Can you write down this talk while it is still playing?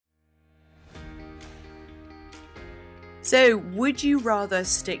So, would you rather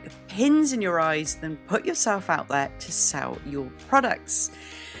stick pins in your eyes than put yourself out there to sell your products?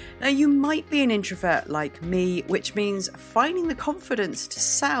 Now, you might be an introvert like me, which means finding the confidence to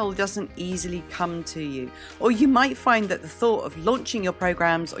sell doesn't easily come to you. Or you might find that the thought of launching your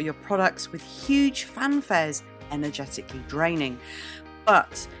programs or your products with huge fanfares energetically draining.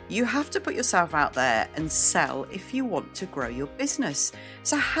 But you have to put yourself out there and sell if you want to grow your business.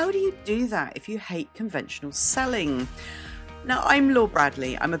 So how do you do that if you hate conventional selling? Now, I'm Laura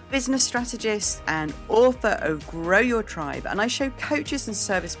Bradley. I'm a business strategist and author of Grow Your Tribe, and I show coaches and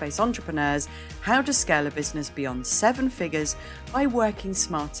service-based entrepreneurs how to scale a business beyond 7 figures by working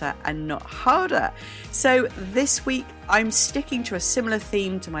smarter and not harder. So this week, I'm sticking to a similar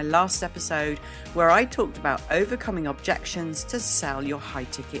theme to my last episode where I talked about overcoming objections to sell your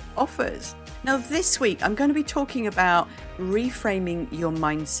high-ticket offers. Now, this week, I'm going to be talking about reframing your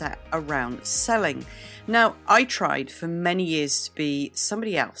mindset around selling. Now, I tried for many years to be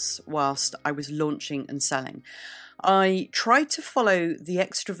somebody else whilst I was launching and selling. I tried to follow the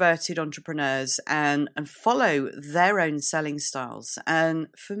extroverted entrepreneurs and follow their own selling styles. And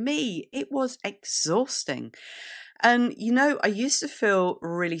for me, it was exhausting. And, I used to feel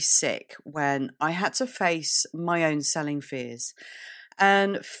really sick when I had to face my own selling fears.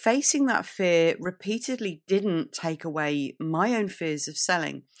 And facing that fear repeatedly didn't take away my own fears of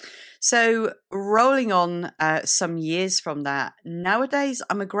selling. So rolling on some years from that, nowadays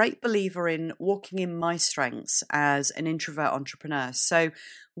I'm a great believer in walking in my strengths as an introvert entrepreneur. So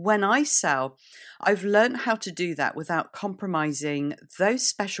when I sell, I've learned how to do that without compromising those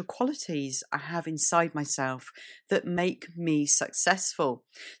special qualities I have inside myself that make me successful.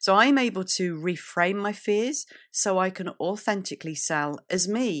 So I'm able to reframe my fears so I can authentically sell as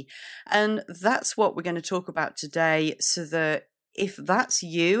me. And that's what we're going to talk about today, so that if that's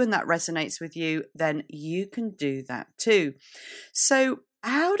you and that resonates with you, then you can do that too. So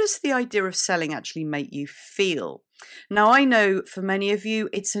how does the idea of selling actually make you feel? Now, I know for many of you,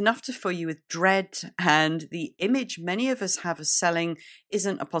 it's enough to fill you with dread, and the image many of us have of selling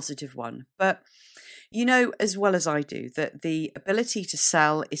isn't a positive one. But you know as well as I do that the ability to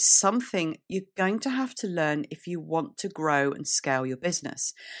sell is something you're going to have to learn if you want to grow and scale your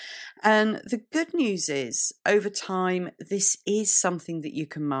business. And the good news is, over time, this is something that you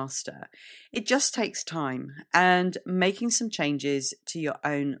can master. It just takes time and making some changes to your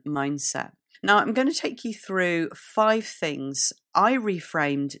own mindset. Now, I'm going to take you through 5 things I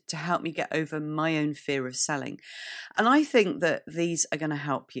reframed to help me get over my own fear of selling. And I think that these are going to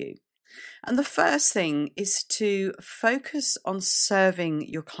help you. And the first thing is to focus on serving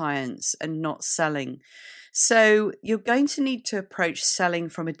your clients and not selling. So you're going to need to approach selling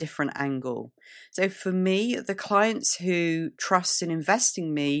from a different angle. So for me, the clients who trust and invest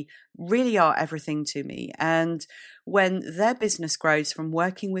in me really are everything to me. And when their business grows from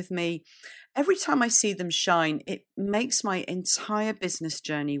working with me, every time I see them shine, it makes my entire business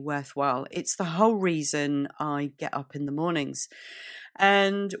journey worthwhile. It's the whole reason I get up in the mornings.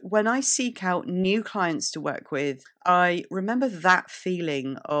 And when I seek out new clients to work with, I remember that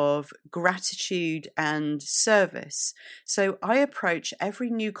feeling of gratitude and service. So I approach every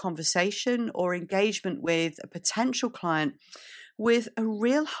new conversation or engagement with a potential client with a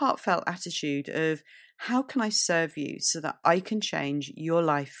real heartfelt attitude of, how can I serve you so that I can change your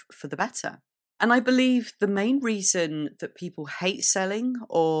life for the better? And I believe the main reason that people hate selling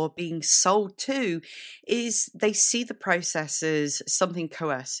or being sold to is they see the process as something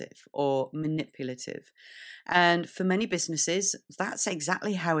coercive or manipulative. And for many businesses, that's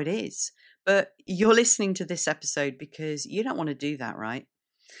exactly how it is. But you're listening to this episode because you don't want to do that, right?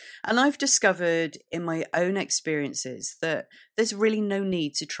 And I've discovered in my own experiences that there's really no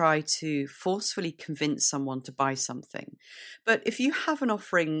need to try to forcefully convince someone to buy something. But if you have an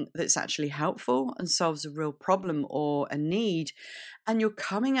offering that's actually helpful and solves a real problem or a need, and you're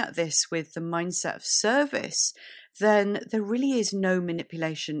coming at this with the mindset of service, then there really is no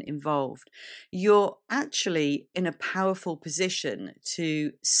manipulation involved. You're actually in a powerful position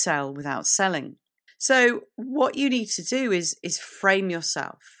to sell without selling. So what you need to do is frame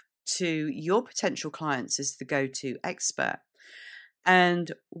yourself to your potential clients as the go-to expert,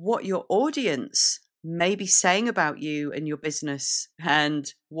 and what your audience may be saying about you and your business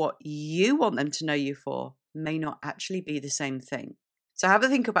and what you want them to know you for may not actually be the same thing. So have a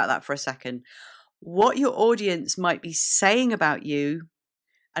think about that for a second. What your audience might be saying about you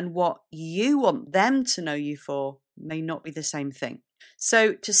and what you want them to know you for may not be the same thing.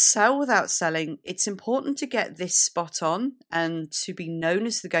 So to sell without selling, it's important to get this spot on and to be known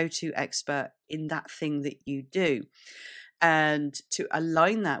as the go-to expert in that thing that you do, and to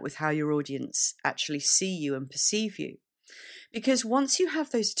align that with how your audience actually see you and perceive you. Because once you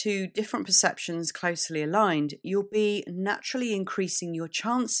have those two different perceptions closely aligned, you'll be naturally increasing your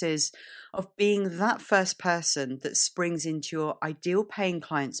chances of being that first person that springs into your ideal paying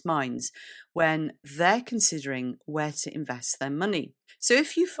clients' minds when they're considering where to invest their money. So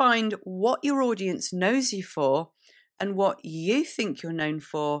if you find what your audience knows you for and what you think you're known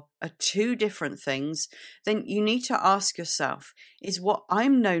for are two different things, then you need to ask yourself, is what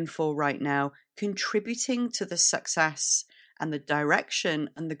I'm known for right now contributing to the success and the direction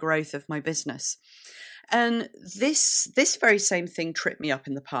and the growth of my business? And this very same thing tripped me up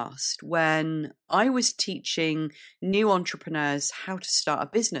in the past when I was teaching new entrepreneurs how to start a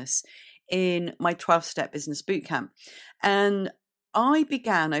business in my 12-step business bootcamp. And I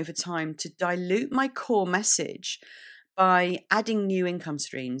began over time to dilute my core message by adding new income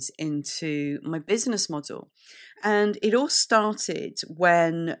streams into my business model. And it all started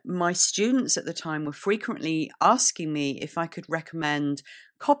when my students at the time were frequently asking me if I could recommend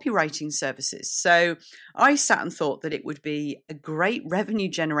copywriting services. So I sat and thought that it would be a great revenue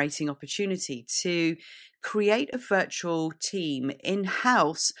generating opportunity to create a virtual team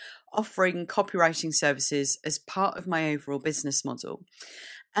in-house offering copywriting services as part of my overall business model.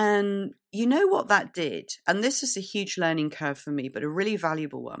 And you know what that did? And this is a huge learning curve for me, but a really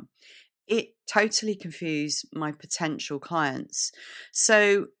valuable one. It totally confused my potential clients.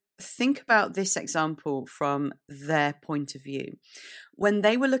 So think about this example from their point of view. When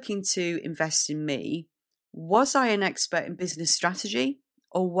they were looking to invest in me, was I an expert in business strategy?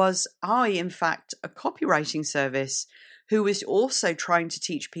 Or was I, in fact, a copywriting service who was also trying to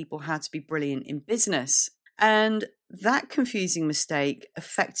teach people how to be brilliant in business? And that confusing mistake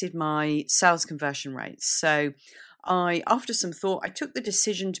affected my sales conversion rates. So after some thought, I took the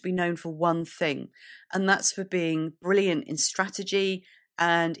decision to be known for one thing, and that's for being brilliant in strategy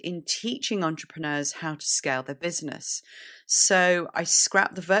and in teaching entrepreneurs how to scale their business. So I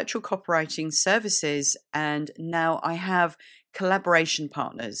scrapped the virtual copywriting services, and now I have collaboration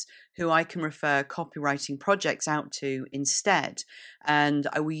partners who I can refer copywriting projects out to instead. And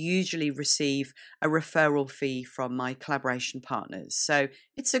I will usually receive a referral fee from my collaboration partners. So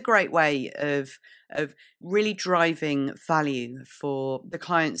it's a great way of really driving value for the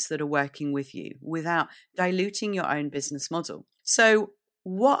clients that are working with you without diluting your own business model. So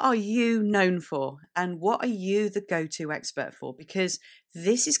what are you known for, and what are you the go-to expert for? Because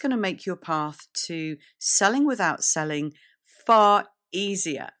this is going to make your path to selling without selling far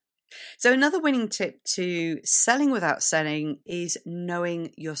easier. So another winning tip to selling without selling is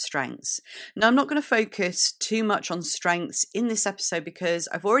knowing your strengths. Now, I'm not going to focus too much on strengths in this episode because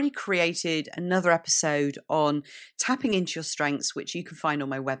I've already created another episode on tapping into your strengths, which you can find on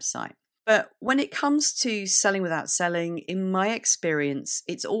my website. But when it comes to selling without selling, in my experience,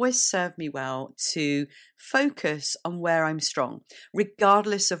 it's always served me well to focus on where I'm strong,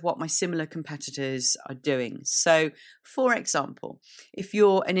 regardless of what my similar competitors are doing. So, for example, if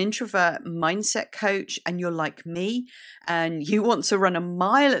you're an introvert mindset coach and you're like me and you want to run a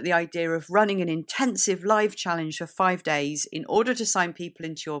mile at the idea of running an intensive live challenge for 5 days in order to sign people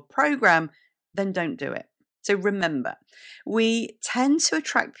into your program, then don't do it. So remember, we tend to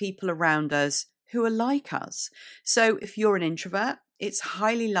attract people around us who are like us. So if you're an introvert, it's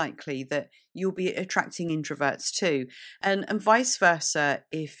highly likely that you'll be attracting introverts too, and vice versa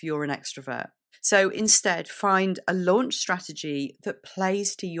if you're an extrovert. So instead, find a launch strategy that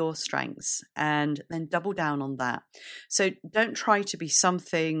plays to your strengths and then double down on that. So don't try to be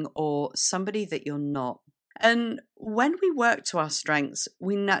something or somebody that you're not. And when we work to our strengths,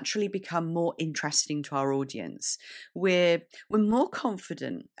 we naturally become more interesting to our audience. We're more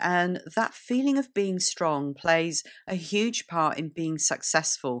confident, and that feeling of being strong plays a huge part in being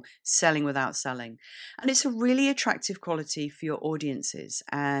successful selling without selling. And it's a really attractive quality for your audiences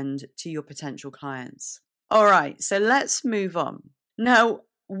and to your potential clients. All right, so let's move on. Now,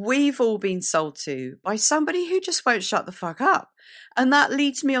 we've all been sold to by somebody who just won't shut the fuck up. And that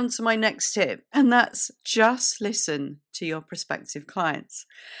leads me on to my next tip, and that's just listen to your prospective clients.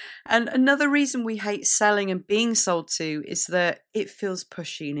 And another reason we hate selling and being sold to is that it feels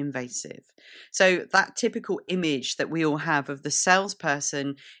pushy and invasive. So that typical image that we all have of the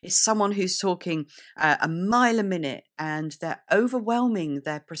salesperson is someone who's talking a mile a minute, and they're overwhelming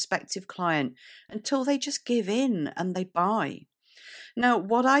their prospective client until they just give in and they buy. Now,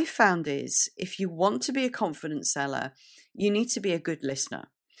 what I found is if you want to be a confident seller, you need to be a good listener.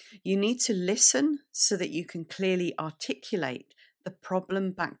 You need to listen so that you can clearly articulate the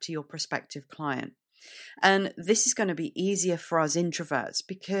problem back to your prospective client. And this is going to be easier for us introverts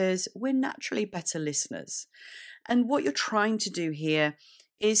because we're naturally better listeners. And what you're trying to do here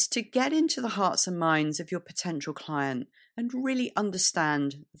is to get into the hearts and minds of your potential client and really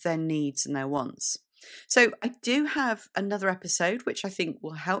understand their needs and their wants. So I do have another episode which I think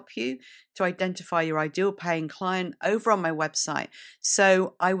will help you to identify your ideal paying client over on my website.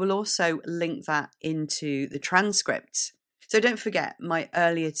 So I will also link that into the transcript. So don't forget my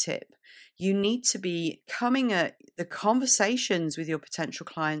earlier tip. You need to be coming at the conversations with your potential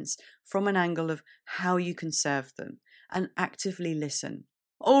clients from an angle of how you can serve them and actively listen.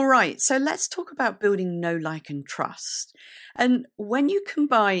 All right, so let's talk about building know, like, and trust. And when you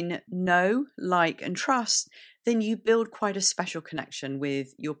combine know, like, and trust, then you build quite a special connection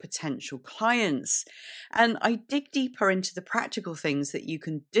with your potential clients. And I dig deeper into the practical things that you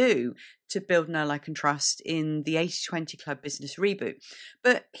can do to build know, like, and trust in the 80/20 Club Business Reboot.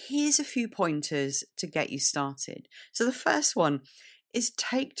 But here's a few pointers to get you started. So the first one is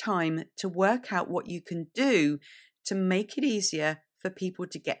take time to work out what you can do to make it easier for people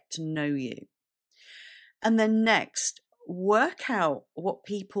to get to know you. And then next, work out what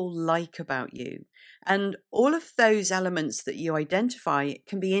people like about you. And all of those elements that you identify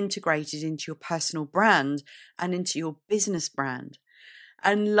can be integrated into your personal brand and into your business brand.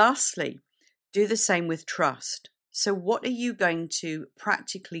 And lastly, do the same with trust. So what are you going to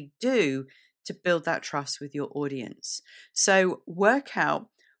practically do to build that trust with your audience? So work out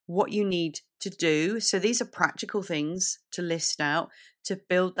what you need to do. So these are practical things to list out to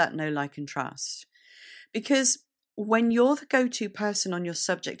build that know, like, and trust. Because when you're the go-to person on your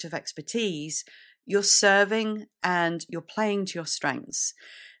subject of expertise, you're serving and you're playing to your strengths,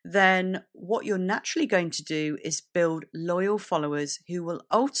 then what you're naturally going to do is build loyal followers who will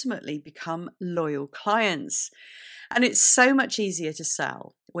ultimately become loyal clients. And it's so much easier to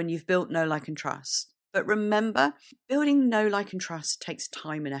sell when you've built know, like, and trust. But remember, building know, like, and trust takes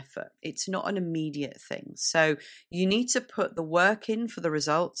time and effort. It's not an immediate thing. So you need to put the work in for the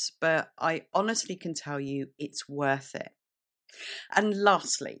results, but I honestly can tell you it's worth it. And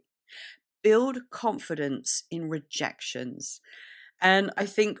lastly, build confidence in rejections. And I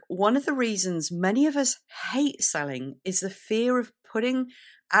think one of the reasons many of us hate selling is the fear of putting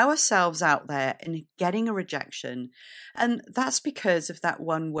ourselves out there and getting a rejection. And that's because of that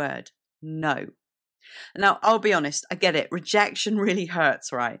one word, no. Now, I'll be honest, I get it. Rejection really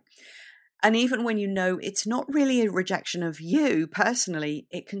hurts, right? And even when you know it's not really a rejection of you personally,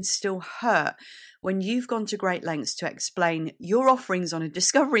 it can still hurt when you've gone to great lengths to explain your offerings on a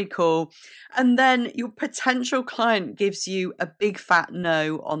discovery call, and then your potential client gives you a big fat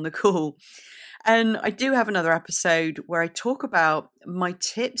no on the call. And I do have another episode where I talk about my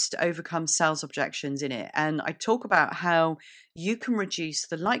tips to overcome sales objections in it. And I talk about how you can reduce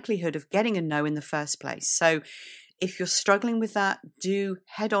the likelihood of getting a no in the first place. So if you're struggling with that, do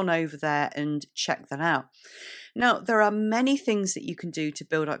head on over there and check that out. Now, there are many things that you can do to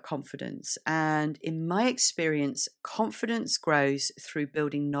build up confidence. And in my experience, confidence grows through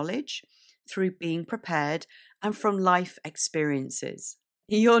building knowledge, through being prepared, and from life experiences.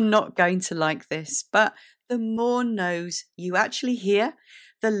 You're not going to like this, but the more no's you actually hear,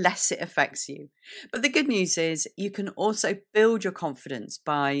 the less it affects you. But the good news is you can also build your confidence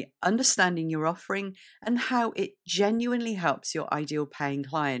by understanding your offering and how it genuinely helps your ideal paying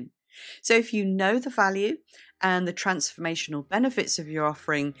client. So if you know the value and the transformational benefits of your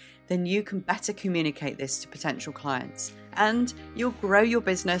offering, then you can better communicate this to potential clients and you'll grow your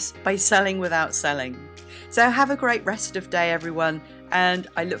business by selling without selling. So have a great rest of day, everyone, and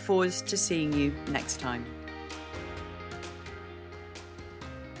I look forward to seeing you next time.